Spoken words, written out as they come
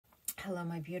Hello,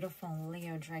 my beautiful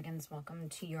Leo dragons. Welcome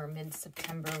to your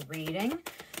mid-September reading.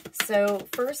 So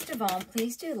first of all,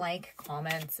 please do like,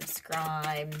 comment,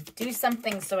 subscribe, do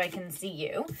something so I can see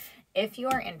you if you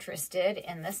are interested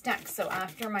in this deck. So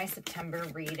after my September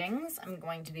readings, I'm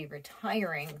going to be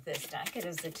retiring this deck. It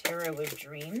is the Tarot of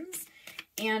Dreams.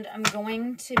 And I'm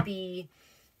going to be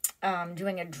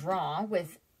doing a draw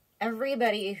with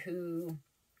everybody who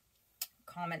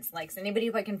comments, likes, anybody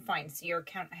who I can find. So your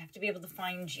account, I have to be able to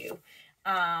find you.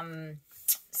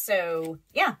 So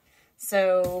yeah,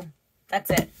 so that's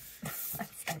it.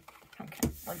 That's it. Okay,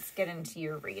 let's get into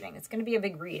your reading. It's going to be a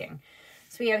big reading.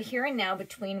 So we have here and now,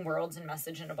 between worlds, and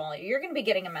message and a ball. You're going to be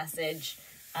getting a message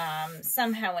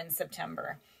somehow in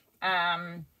September.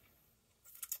 I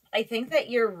think that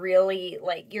you're really,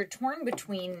 like, you're torn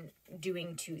between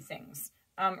doing two things,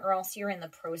 or else you're in the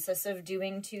process of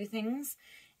doing two things.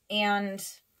 And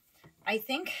I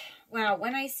think, wow,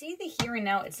 when I see the here and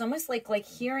now, it's almost like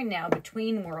here and now,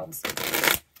 between worlds,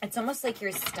 it's almost like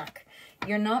you're stuck.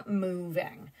 You're not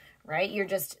moving, right? You're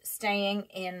just staying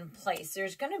in place.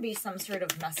 There's going to be some sort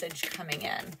of message coming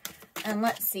in. And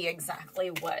let's see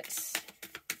exactly what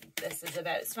this is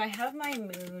about. So I have my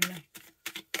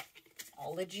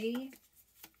Moonology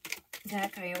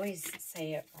deck. I always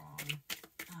say it wrong.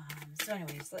 So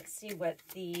anyways, let's see what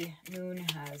the moon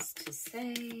has to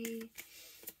say.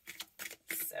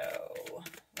 So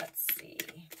let's see.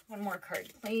 One more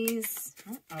card, please.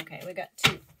 Oh, okay, we got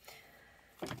two.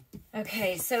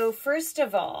 Okay, so first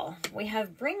of all, we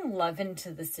have bring love into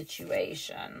the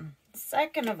situation.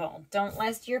 Second of all, don't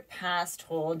let your past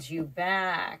hold you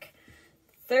back.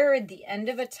 Third, the end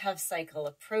of a tough cycle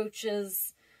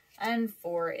approaches. And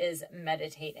 4 is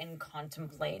meditate and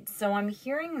contemplate. So I'm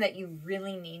hearing that you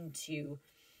really need to,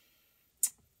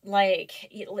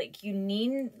 like you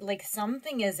need, like,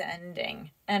 something is ending.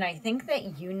 And I think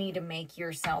that you need to make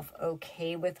yourself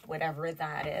okay with whatever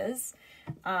that is.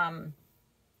 I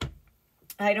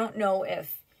don't know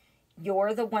if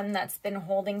you're the one that's been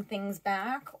holding things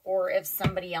back, or if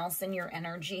somebody else in your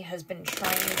energy has been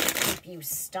trying to keep you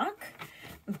stuck.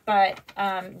 But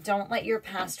don't let your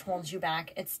past hold you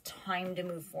back. It's time to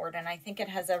move forward. And I think it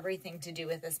has everything to do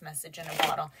with this message in a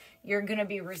bottle. You're going to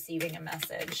be receiving a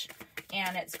message.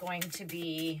 And it's going to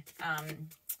be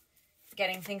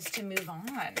getting things to move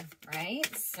on,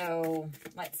 right? So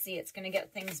let's see. It's going to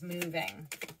get things moving.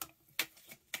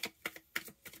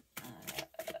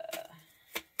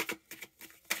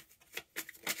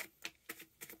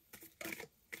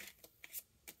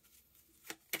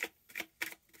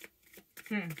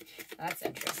 That's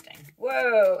interesting.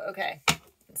 Whoa, okay.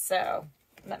 So,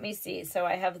 let me see. So,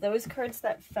 I have those cards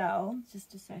that fell.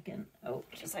 Just a second. Oh,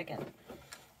 just a second.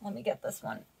 Let me get this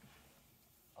one.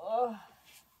 Oh.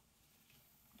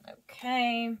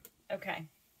 Okay. Okay.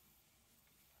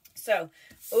 So,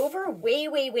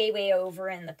 way over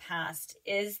in the past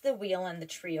is the Wheel and the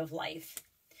Tree of Life.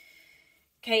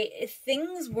 Okay, if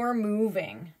things were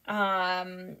moving,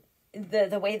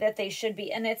 the way that they should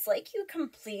be, and it's like you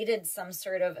completed some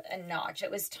sort of a notch.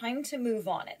 It was time to move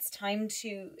on. It's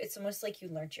almost like you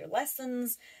learned your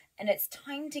lessons, and it's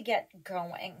time to get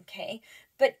going. Okay,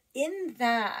 but in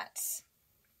that,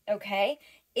 okay,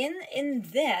 in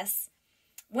this,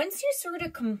 once you sort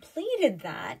of completed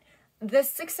that, the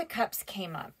Six of Cups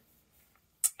came up,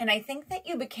 and I think that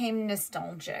you became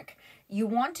nostalgic. You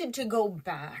wanted to go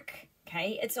back.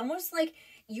 Okay, it's almost like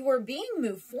you were being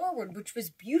moved forward, which was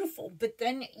beautiful, but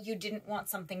then you didn't want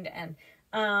something to end.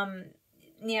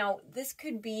 Now, this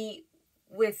could be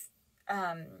with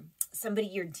somebody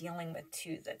you're dealing with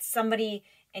too, that somebody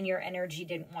in your energy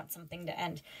didn't want something to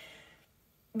end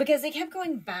because they kept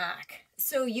going back.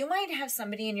 So you might have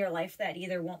somebody in your life that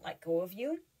either won't let go of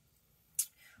you,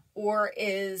 or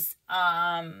is,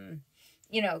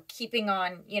 you know, keeping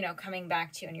on, you know, coming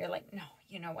back to you, and you're like, no,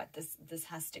 you know what, this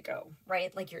has to go,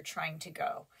 right? Like you're trying to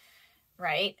go,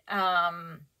 right?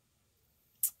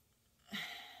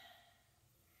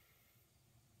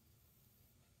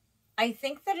 I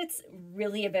think that it's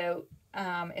really about,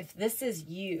 if this is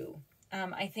you,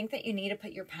 I think that you need to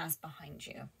put your past behind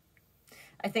you.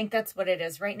 I think that's what it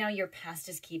is. Right now, your past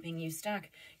is keeping you stuck,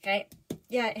 okay?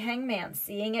 Yeah, Hangman,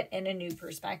 seeing it in a new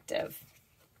perspective,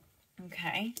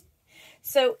 okay?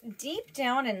 So deep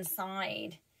down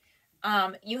inside,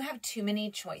 you have too many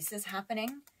choices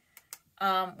happening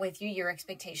with you. Your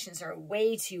expectations are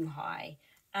way too high.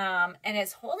 And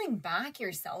it's holding back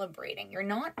your celebrating. You're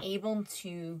not able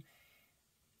to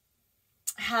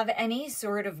have any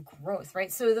sort of growth,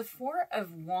 right? So the Four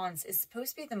of Wands is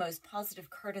supposed to be the most positive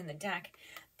card in the deck,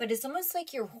 but it's almost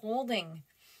like you're holding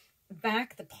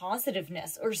back the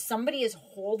positiveness, or somebody is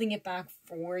holding it back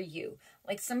for you.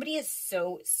 Like somebody is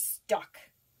so stuck.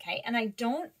 Okay. And I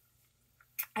don't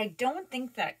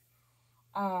think that,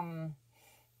 I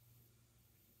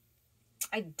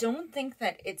don't think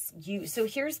that it's you. So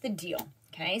here's the deal.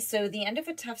 Okay. So the end of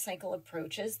a tough cycle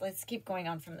approaches. Let's keep going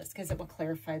on from this because it will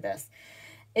clarify this.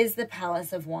 Is the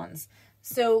Palace of Wands.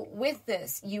 So with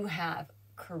this, you have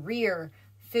career,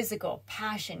 physical,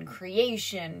 passion,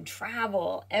 creation,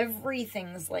 travel,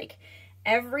 everything's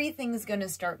going to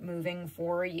start moving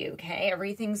for you. Okay.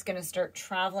 Everything's going to start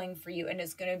traveling for you, and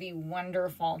it's going to be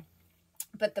wonderful.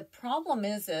 But the problem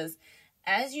is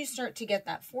as you start to get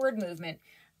that forward movement,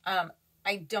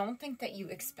 I don't think that you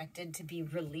expected to be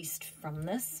released from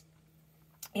this.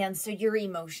 And so your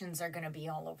emotions are going to be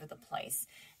all over the place.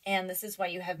 And this is why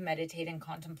you have meditate and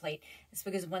contemplate. It's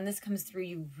because when this comes through,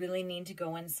 you really need to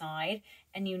go inside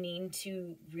and you need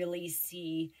to really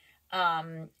see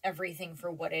everything for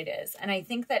what it is. And I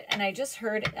think that, and I just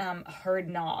heard hard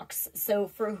knocks. So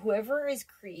for whoever is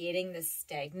creating this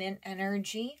stagnant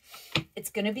energy, it's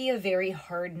going to be a very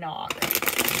hard knock,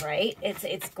 right?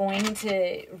 It's going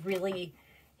to really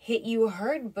hit you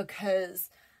hard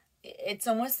because it's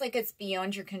almost like it's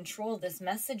beyond your control. This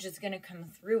message is going to come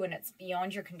through and it's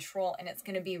beyond your control, and it's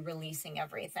going to be releasing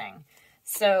everything.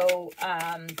 So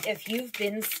if you've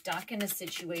been stuck in a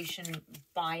situation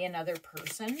by another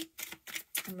person,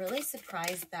 I'm really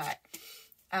surprised that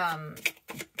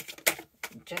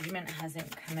Judgment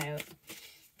hasn't come out,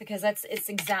 because it's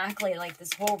exactly like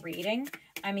this whole reading.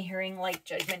 I'm hearing like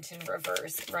Judgment in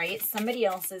reverse, right? Somebody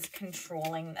else is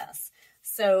controlling this.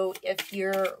 So if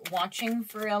you're watching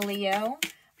for a Leo,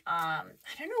 I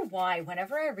don't know why,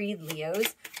 whenever I read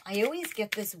Leos, I always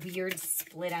get this weird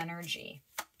split energy,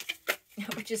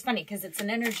 which is funny because it's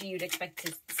an energy you'd expect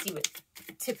to see with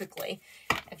typically.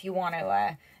 If you want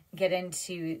to get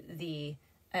into the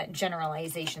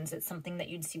generalizations, it's something that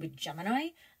you'd see with Gemini.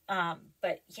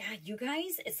 But yeah, you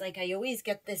guys, it's like I always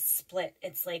get this split.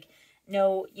 It's like,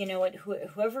 no, you know what,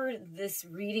 whoever this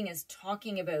reading is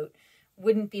talking about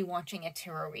wouldn't be watching a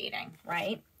tarot reading,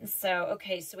 right? So,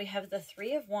 okay, so we have the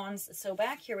Three of Wands. So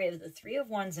back here we have the Three of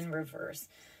Wands in reverse,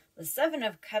 the Seven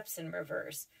of Cups in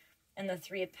reverse, and the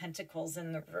Three of Pentacles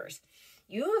in the reverse.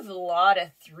 You have a lot of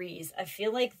threes. I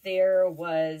feel like there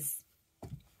was,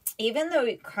 even though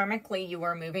karmically you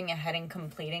are moving ahead and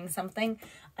completing something,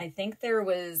 I think there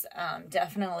was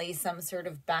definitely some sort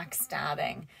of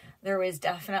backstabbing. There was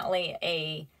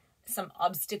definitely some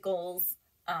obstacles.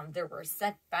 There were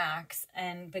setbacks,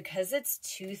 and because it's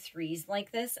 2 3s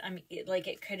like this, I mean,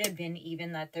 it could have been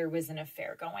even that there was an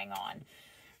affair going on,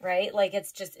 right? Like,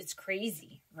 it's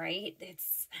crazy, right?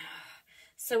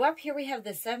 So up here we have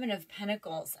the Seven of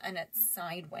Pentacles, and it's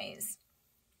sideways.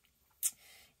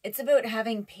 It's about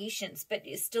having patience, but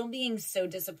still being so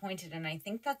disappointed, and I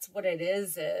think that's what it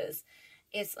is.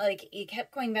 It's like you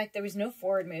kept going back. There was no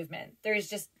forward movement. There's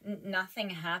just nothing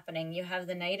happening. You have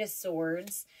the Knight of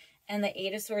Swords and the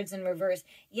Eight of Swords in reverse.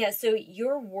 Yeah, so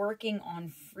you're working on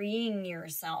freeing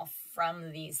yourself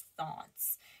from these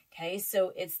thoughts. Okay,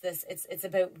 so it's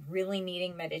about really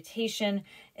needing meditation.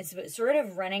 It's about sort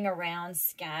of running around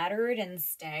scattered and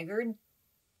staggered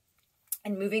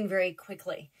and moving very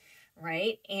quickly,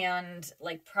 right? And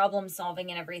like problem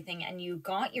solving and everything. And you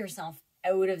got yourself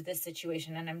out of this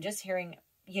situation. And I'm just hearing,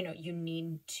 you know, you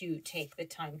need to take the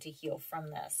time to heal from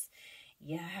this.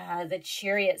 Yeah, the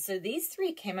Chariot. So these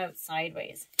three came out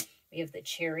sideways. We have the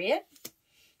Chariot,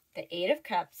 the Eight of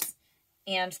Cups,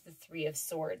 and the Three of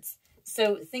Swords.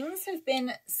 So things have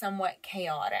been somewhat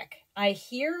chaotic. I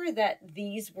hear that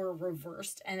these were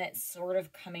reversed and it's sort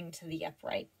of coming to the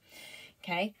upright.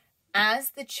 Okay. As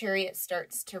the Chariot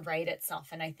starts to right itself,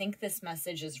 and I think this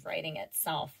message is writing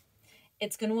itself,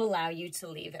 it's going to allow you to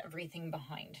leave everything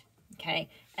behind. Okay.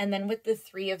 And then with the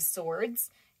Three of Swords,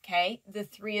 okay, the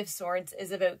Three of Swords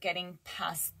is about getting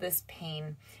past this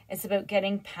pain. It's about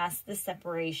getting past the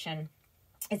separation.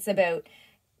 It's about,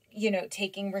 you know,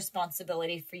 taking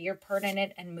responsibility for your part in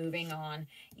it and moving on.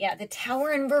 Yeah, the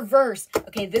Tower in reverse.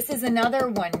 Okay, this is another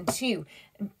one too.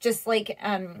 Just like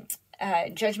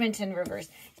Judgment in reverse.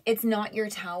 It's not your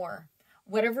tower.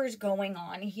 Whatever's going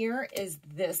on here is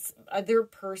this other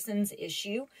person's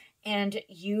issue, and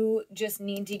you just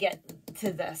need to get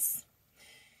to this.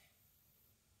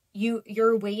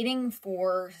 You're waiting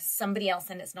for somebody else,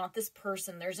 and it's not this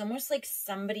person. There's almost like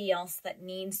somebody else that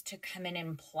needs to come in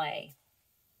and play.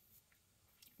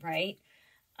 Right?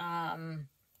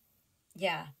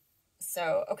 Yeah.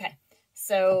 So, okay.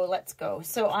 So let's go.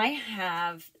 So I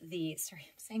have the, sorry,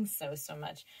 I'm saying so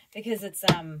much because it's,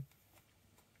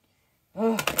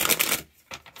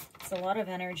 it's a lot of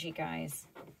energy, guys.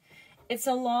 it's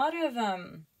a lot of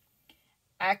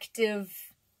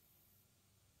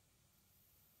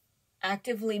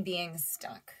actively being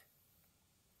stuck.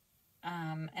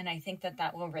 And I think that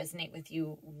that will resonate with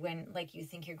you when, like, you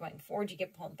think you're going forward, you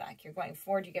get pulled back. You're going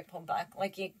forward, you get pulled back.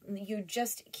 Like, you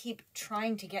just keep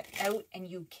trying to get out and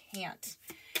you can't.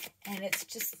 And it's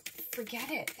just, forget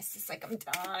it. It's just like, I'm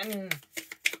done.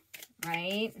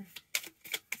 Right?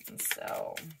 And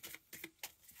so,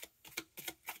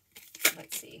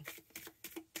 let's see.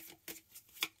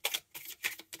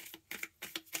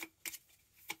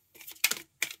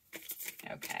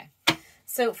 Okay.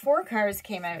 So 4 cards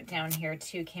came out down here,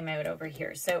 2 came out over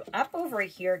here. So up over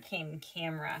here came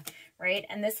camera, right?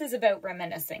 And this is about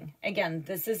reminiscing. Again,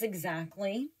 this is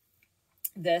exactly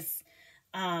this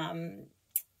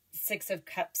 6 of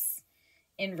Cups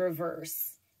in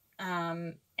reverse.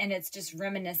 And it's just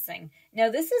reminiscing. Now,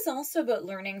 this is also about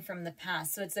learning from the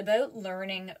past. So it's about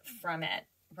learning from it,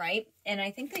 right? And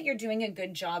I think that you're doing a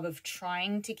good job of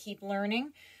trying to keep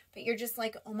learning. But you're just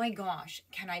like, oh my gosh,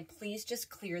 can I please just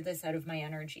clear this out of my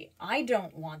energy? I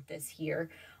don't want this here.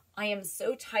 I am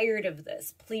so tired of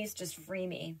this. Please just free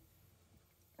me.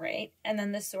 Right? And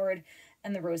then the sword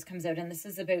and the rose comes out. And this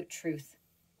is about truth.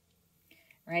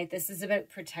 Right? This is about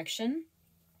protection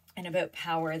and about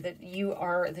power. That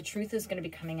the truth is going to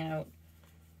be coming out.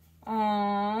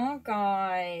 Aw,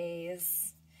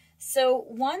 guys. So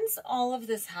once all of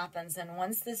this happens and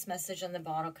once this message in the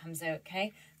bottle comes out,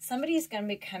 okay, somebody's going to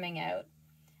be coming out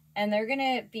and they're going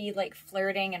to be like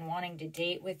flirting and wanting to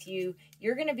date with you.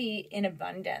 You're going to be in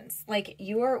abundance. Like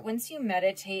once you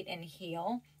meditate and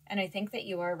heal, and I think that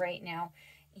you are right now,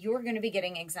 you're going to be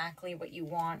getting exactly what you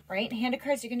want, right? Hand of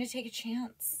Cards, you're going to take a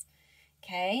chance.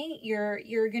 Okay.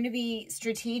 You're going to be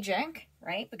strategic,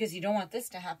 right? Because you don't want this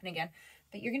to happen again,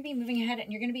 but you're going to be moving ahead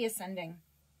and you're going to be ascending.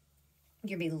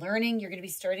 You're going to be learning. You're going to be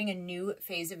starting a new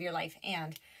phase of your life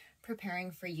and preparing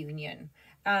for union.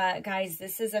 Guys,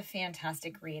 this is a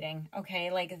fantastic reading. Okay.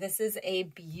 Like, this is a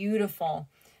beautiful,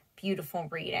 beautiful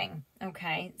reading.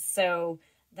 Okay. So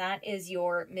that is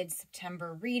your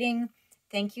mid-September reading.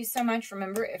 Thank you so much.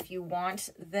 Remember, if you want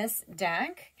this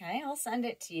deck, okay, I'll send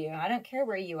it to you. I don't care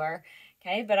where you are.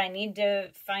 Okay. But I need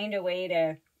to find a way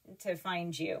to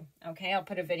find you. Okay. I'll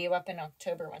put a video up in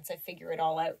October once I figure it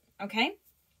all out. Okay.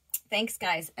 Thanks,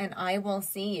 guys, and I will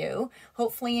see you,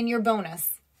 hopefully, in your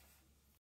bonus.